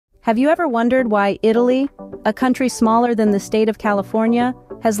Have you ever wondered why Italy, a country smaller than the state of California,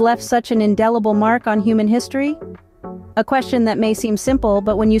 has left such an indelible mark on human history? A question that may seem simple,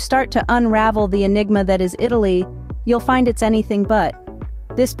 but when you start to unravel the enigma that is Italy, you'll find it's anything but.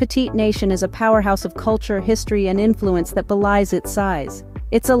 This petite nation is a powerhouse of culture, history, and influence that belies its size.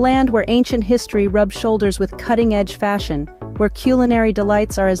 It's a land where ancient history rubs shoulders with cutting-edge fashion, where culinary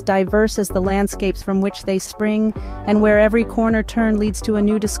delights are as diverse as the landscapes from which they spring, and where every corner turn leads to a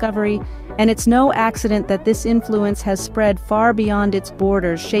new discovery. And it's no accident that this influence has spread far beyond its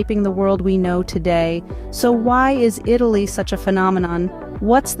borders, shaping the world we know today. So why is Italy such a phenomenon?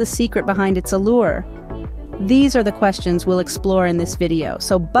 What's the secret behind its allure? These are the questions we'll explore in this video,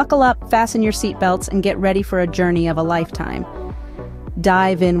 so buckle up, fasten your seatbelts, and get ready for a journey of a lifetime.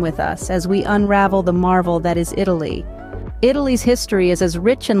 Dive in with us as we unravel the marvel that is Italy. Italy's history is as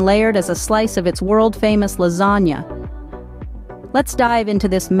rich and layered as a slice of its world-famous lasagna. Let's dive into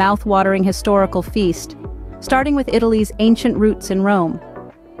this mouth-watering historical feast, starting with Italy's ancient roots in Rome.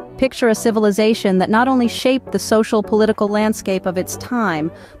 Picture a civilization that not only shaped the social-political landscape of its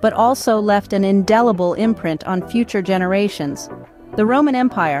time, but also left an indelible imprint on future generations. The Roman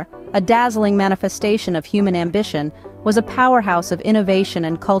Empire, a dazzling manifestation of human ambition, was a powerhouse of innovation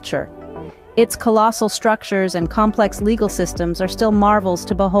and culture. Its colossal structures and complex legal systems are still marvels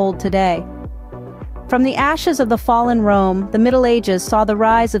to behold today. From the ashes of the fallen Rome, the Middle Ages saw the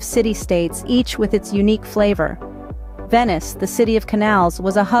rise of city-states, each with its unique flavor. Venice, the city of canals,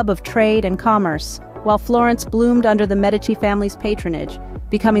 was a hub of trade and commerce, while Florence bloomed under the Medici family's patronage,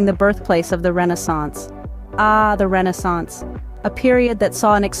 becoming the birthplace of the Renaissance. Ah, the Renaissance, a period that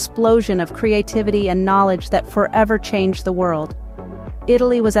saw an explosion of creativity and knowledge that forever changed the world.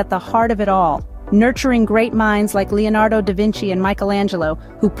 Italy was at the heart of it all, nurturing great minds like Leonardo da Vinci and Michelangelo,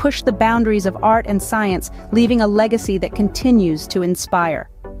 who pushed the boundaries of art and science, leaving a legacy that continues to inspire.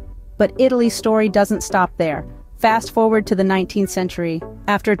 But Italy's story doesn't stop there. Fast forward to the 19th century.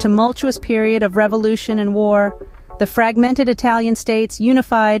 After a tumultuous period of revolution and war, the fragmented Italian states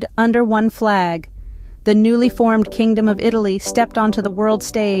unified under one flag. The newly formed Kingdom of Italy stepped onto the world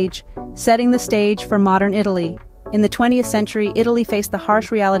stage, setting the stage for modern Italy. In the 20th century, Italy faced the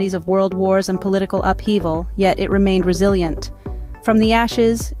harsh realities of world wars and political upheaval, yet it remained resilient. From the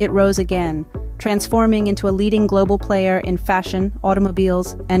ashes, it rose again, transforming into a leading global player in fashion,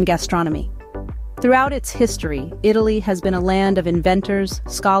 automobiles, and gastronomy. Throughout its history, Italy has been a land of inventors,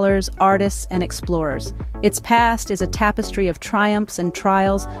 scholars, artists, and explorers. Its past is a tapestry of triumphs and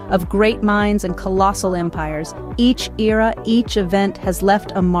trials, of great minds and colossal empires. Each era, each event has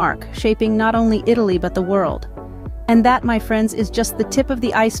left a mark, shaping not only Italy but the world. And that, my friends, is just the tip of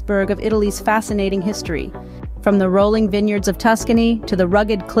the iceberg of Italy's fascinating history. From the rolling vineyards of Tuscany to the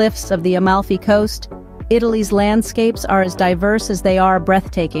rugged cliffs of the Amalfi Coast, Italy's landscapes are as diverse as they are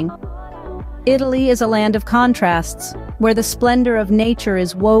breathtaking. Italy is a land of contrasts, where the splendor of nature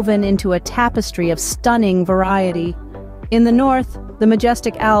is woven into a tapestry of stunning variety. In the north, the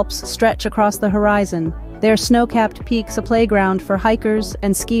majestic Alps stretch across the horizon, their snow-capped peaks a playground for hikers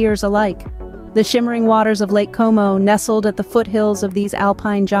and skiers alike. The shimmering waters of Lake Como, nestled at the foothills of these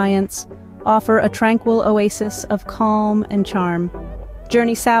alpine giants, offer a tranquil oasis of calm and charm.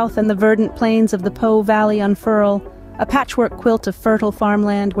 Journey south and the verdant plains of the Po Valley unfurl, a patchwork quilt of fertile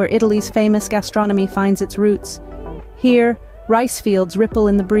farmland where Italy's famous gastronomy finds its roots. Here, rice fields ripple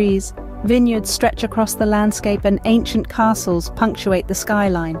in the breeze, vineyards stretch across the landscape, and ancient castles punctuate the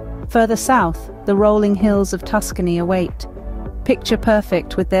skyline. Further south, the rolling hills of Tuscany await. Picture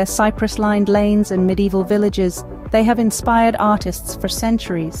perfect with their cypress-lined lanes and medieval villages, they have inspired artists for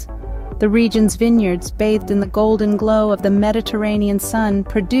centuries. The region's vineyards, bathed in the golden glow of the Mediterranean sun,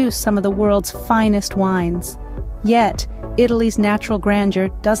 produce some of the world's finest wines. Yet, Italy's natural grandeur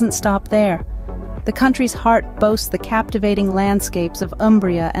doesn't stop there. The country's heart boasts the captivating landscapes of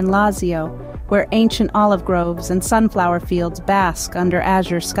Umbria and Lazio, where ancient olive groves and sunflower fields bask under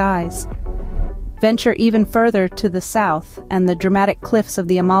azure skies. Venture even further to the south, and the dramatic cliffs of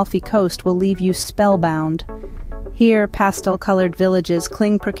the Amalfi Coast will leave you spellbound. Here, pastel-colored villages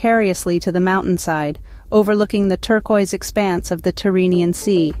cling precariously to the mountainside, overlooking the turquoise expanse of the Tyrrhenian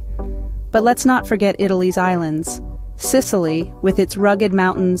Sea. But let's not forget Italy's islands. Sicily, with its rugged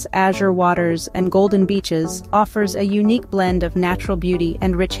mountains, azure waters, and golden beaches, offers a unique blend of natural beauty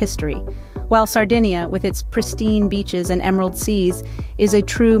and rich history, while Sardinia, with its pristine beaches and emerald seas, is a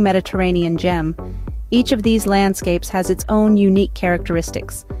true Mediterranean gem. Each of these landscapes has its own unique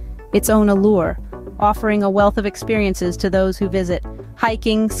characteristics, its own allure, offering a wealth of experiences to those who visit.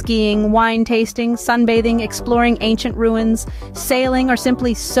 Hiking, skiing, wine tasting, sunbathing, exploring ancient ruins, sailing, or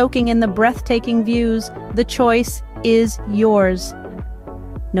simply soaking in the breathtaking views, the choice is yours.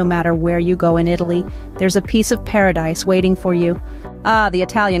 No matter where you go in Italy, there's a piece of paradise waiting for you. Ah, the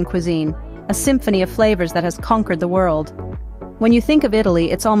Italian cuisine, a symphony of flavors that has conquered the world. When you think of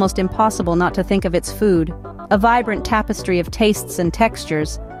Italy, it's almost impossible not to think of its food, a vibrant tapestry of tastes and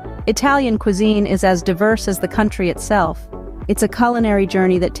textures. Italian cuisine is as diverse as the country itself. It's a culinary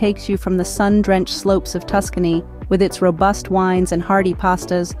journey that takes you from the sun-drenched slopes of Tuscany, with its robust wines and hearty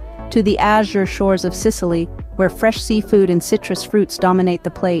pastas, to the azure shores of Sicily, where fresh seafood and citrus fruits dominate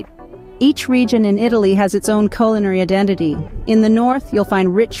the plate. Each region in Italy has its own culinary identity. In the north, you'll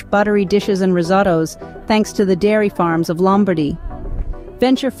find rich, buttery dishes and risottos, thanks to the dairy farms of Lombardy.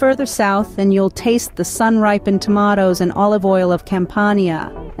 Venture further south and you'll taste the sun-ripened tomatoes and olive oil of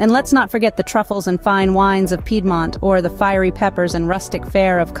Campania. And let's not forget the truffles and fine wines of Piedmont, or the fiery peppers and rustic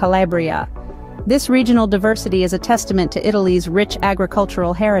fare of Calabria. This regional diversity is a testament to Italy's rich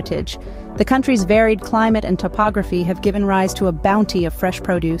agricultural heritage. The country's varied climate and topography have given rise to a bounty of fresh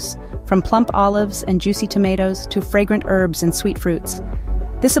produce, from plump olives and juicy tomatoes to fragrant herbs and sweet fruits.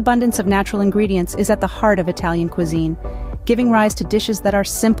 This abundance of natural ingredients is at the heart of Italian cuisine, giving rise to dishes that are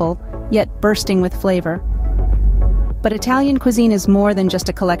simple, yet bursting with flavor. But Italian cuisine is more than just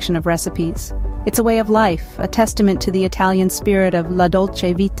a collection of recipes. It's a way of life, a testament to the Italian spirit of la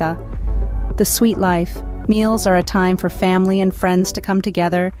dolce vita, the sweet life. Meals are a time for family and friends to come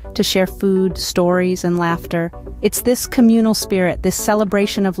together, to share food, stories, and laughter. It's this communal spirit, this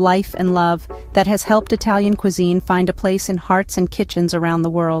celebration of life and love, that has helped Italian cuisine find a place in hearts and kitchens around the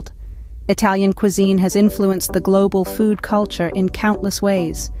world. Italian cuisine has influenced the global food culture in countless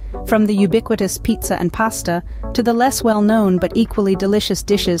ways, from the ubiquitous pizza and pasta to the less well-known but equally delicious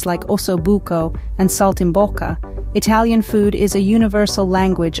dishes like ossobuco and saltimbocca. Italian food is a universal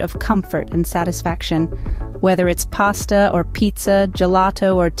language of comfort and satisfaction. Whether it's pasta or pizza,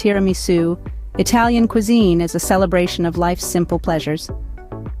 gelato or tiramisu, Italian cuisine is a celebration of life's simple pleasures.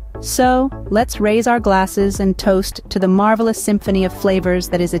 So, let's raise our glasses and toast to the marvelous symphony of flavors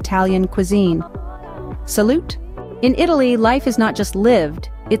that is Italian cuisine. Salute! In Italy, life is not just lived,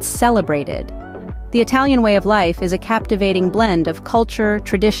 it's celebrated. The Italian way of life is a captivating blend of culture,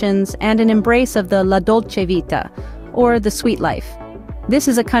 traditions, and an embrace of the la dolce vita, or the sweet life. This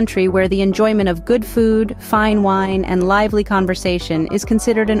is a country where the enjoyment of good food, fine wine, and lively conversation is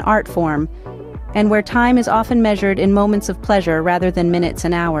considered an art form, and where time is often measured in moments of pleasure rather than minutes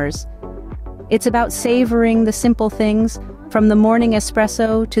and hours. It's about savoring the simple things, from the morning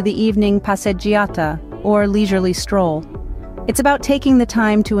espresso to the evening passeggiata, or leisurely stroll. It's about taking the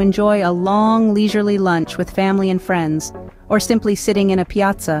time to enjoy a long, leisurely lunch with family and friends, or simply sitting in a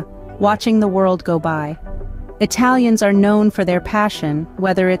piazza, watching the world go by. Italians are known for their passion,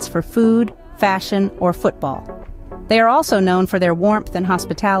 whether it's for food, fashion, or football. They are also known for their warmth and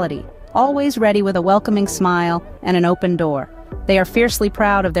hospitality, always ready with a welcoming smile and an open door. They are fiercely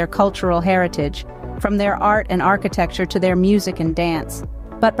proud of their cultural heritage, from their art and architecture to their music and dance.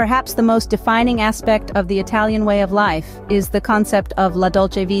 But perhaps the most defining aspect of the Italian way of life is the concept of la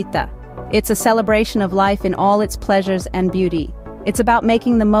dolce vita. It's a celebration of life in all its pleasures and beauty. It's about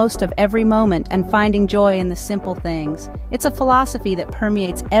making the most of every moment and finding joy in the simple things. It's a philosophy that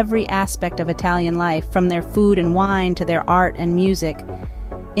permeates every aspect of Italian life, from their food and wine to their art and music.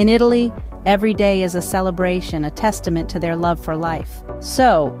 In Italy, every day is a celebration, a testament to their love for life.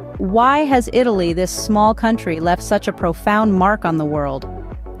 So, why has Italy, this small country, left such a profound mark on the world?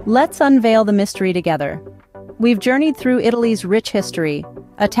 Let's unveil the mystery together. We've journeyed through Italy's rich history,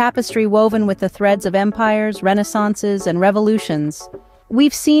 a tapestry woven with the threads of empires, renaissances, and revolutions.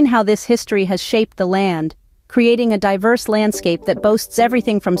 We've seen how this history has shaped the land, creating a diverse landscape that boasts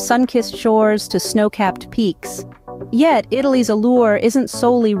everything from sun-kissed shores to snow-capped peaks. Yet, Italy's allure isn't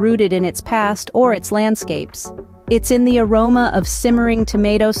solely rooted in its past or its landscapes. It's in the aroma of simmering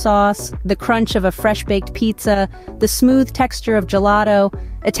tomato sauce, the crunch of a fresh-baked pizza, the smooth texture of gelato.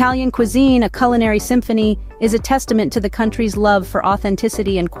 Italian cuisine, a culinary symphony, is a testament to the country's love for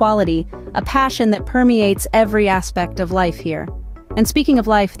authenticity and quality, a passion that permeates every aspect of life here. And speaking of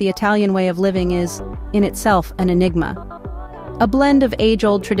life, the Italian way of living is, in itself, an enigma. A blend of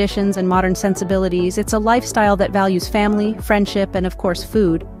age-old traditions and modern sensibilities, it's a lifestyle that values family, friendship, and of course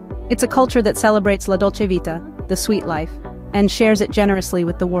food. It's a culture that celebrates la dolce vita, the sweet life, and shares it generously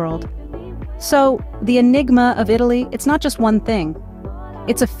with the world. So, the enigma of Italy, it's not just one thing.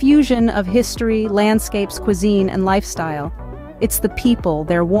 It's a fusion of history, landscapes, cuisine, and lifestyle. It's the people,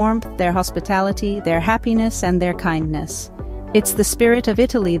 their warmth, their hospitality, their happiness, and their kindness. It's the spirit of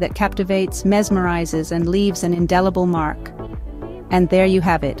Italy that captivates, mesmerizes, and leaves an indelible mark. And there you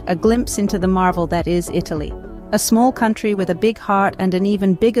have it, a glimpse into the marvel that is Italy. A small country with a big heart and an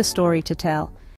even bigger story to tell.